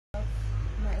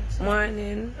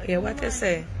Morning. Yeah, what you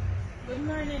say? Good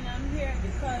morning. I'm here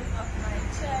because of my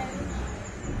child.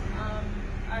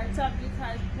 Our tablet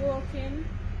has broken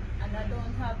and I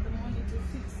don't have the money to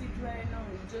fix it right now.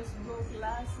 It just broke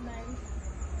last night.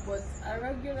 But I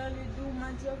regularly do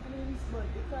my jugglings, but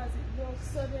because it broke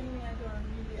suddenly, I don't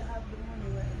really have the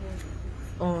money right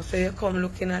now. Oh, so you come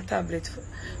looking at tablet.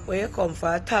 Where you come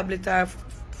for a tablet or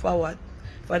for what?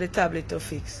 For the tablet to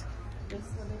fix? Just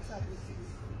for the tablet to fix.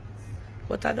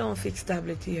 But I don't fix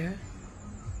tablet here.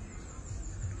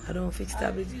 I don't fix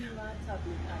tablet.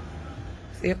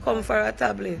 So you come for a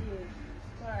tablet? Yeah,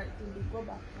 for it to go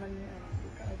back online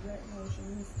because right now she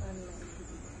needs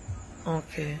online.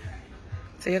 Okay.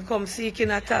 So you come seeking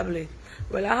a tablet.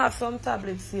 Well, I have some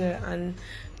tablets here, and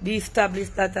these tablets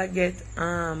that I get,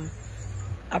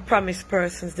 I promised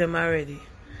persons them already.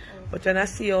 But when I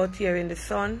see out here in the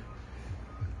sun,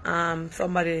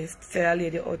 somebody say a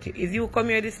lady out here. Is you come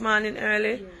here this morning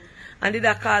early? Yeah. And did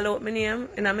I call out my name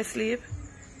in my sleep?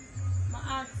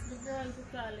 I asked the girl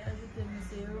to call you, as you tell me,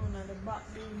 say you're on the back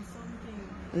doing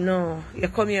something. No, you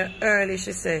come here early,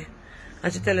 she say.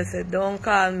 And she tell us, say, don't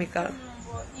call me. About 8,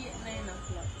 9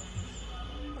 o'clock.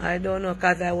 I don't know,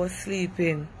 because I was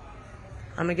sleeping.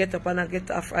 And I get up and I get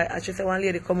off. And she said, one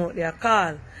lady come out there,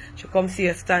 call. She come see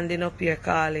you standing up here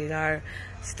calling, or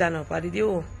stand up. Did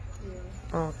you?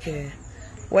 Yeah. Okay.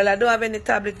 Well, I don't have any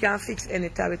tablet, can't fix any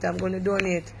tablet. I'm going to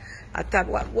donate a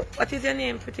tablet. What is your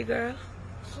name, pretty girl?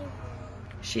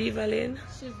 Shivalin?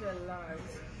 Shivel Lars.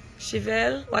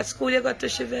 Shivel? What school you got to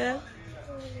Shivel?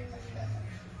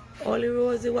 Holy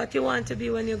Rosie, what you want to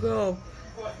be when you grow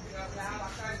up?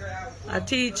 A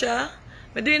teacher?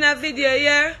 We're doing a video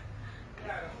here.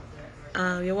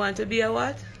 You want to be a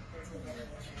what?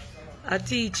 A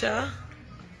teacher?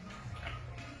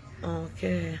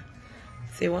 Okay.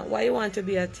 Say, why you want to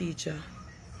be a teacher?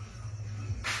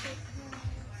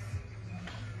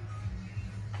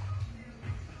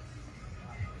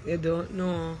 You don't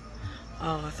know.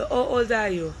 Oh, so how old are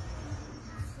you?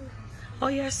 Oh,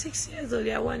 you're 6 years old.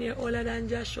 You're 1 year older than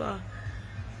Joshua.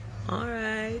 All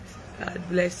right. God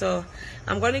bless. So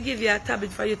I'm going to give you a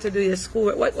tablet for you to do your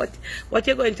schoolwork. What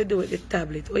you're going to do with the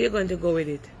tablet? Where you going to go with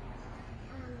it?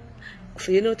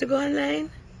 So you know to go online?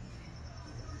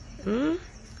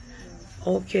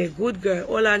 Okay, good girl.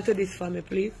 Hold on to this for me,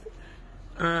 please.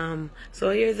 So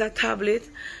here's a tablet.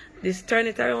 Just turn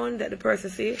it around, let the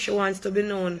person see. She wants to be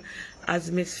known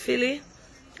as Miss Philly.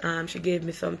 She gave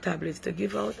me some tablets to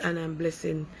give out, and I'm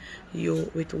blessing you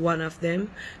with one of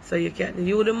them. So you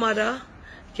the mother,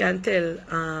 can tell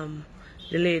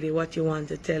the lady what you want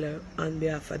to tell her on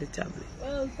behalf of the tablet.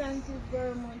 Well, thank you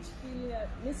very much, Philly.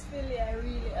 Miss Philly, I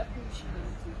really appreciate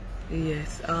it.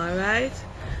 Yes, all right.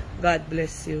 God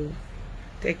bless you.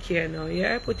 Take care now.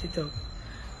 Yeah, put it up.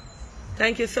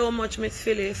 Thank you so much, Miss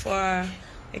Philly, for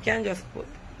you can just put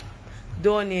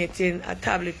donating a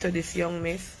tablet to this young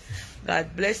miss.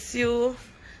 God bless you.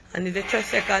 And it's the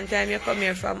second time you come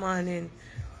here from morning.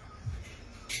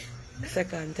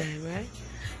 Second time, right?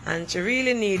 And she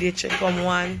really needed it. She come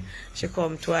once, she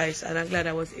come twice, and I'm glad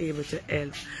I was able to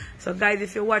help. So guys,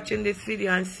 if you're watching this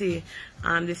video and see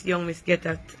this young miss get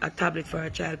a tablet for her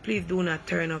child, please do not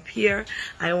turn up here.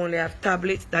 I only have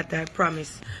tablets that I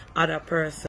promise other person.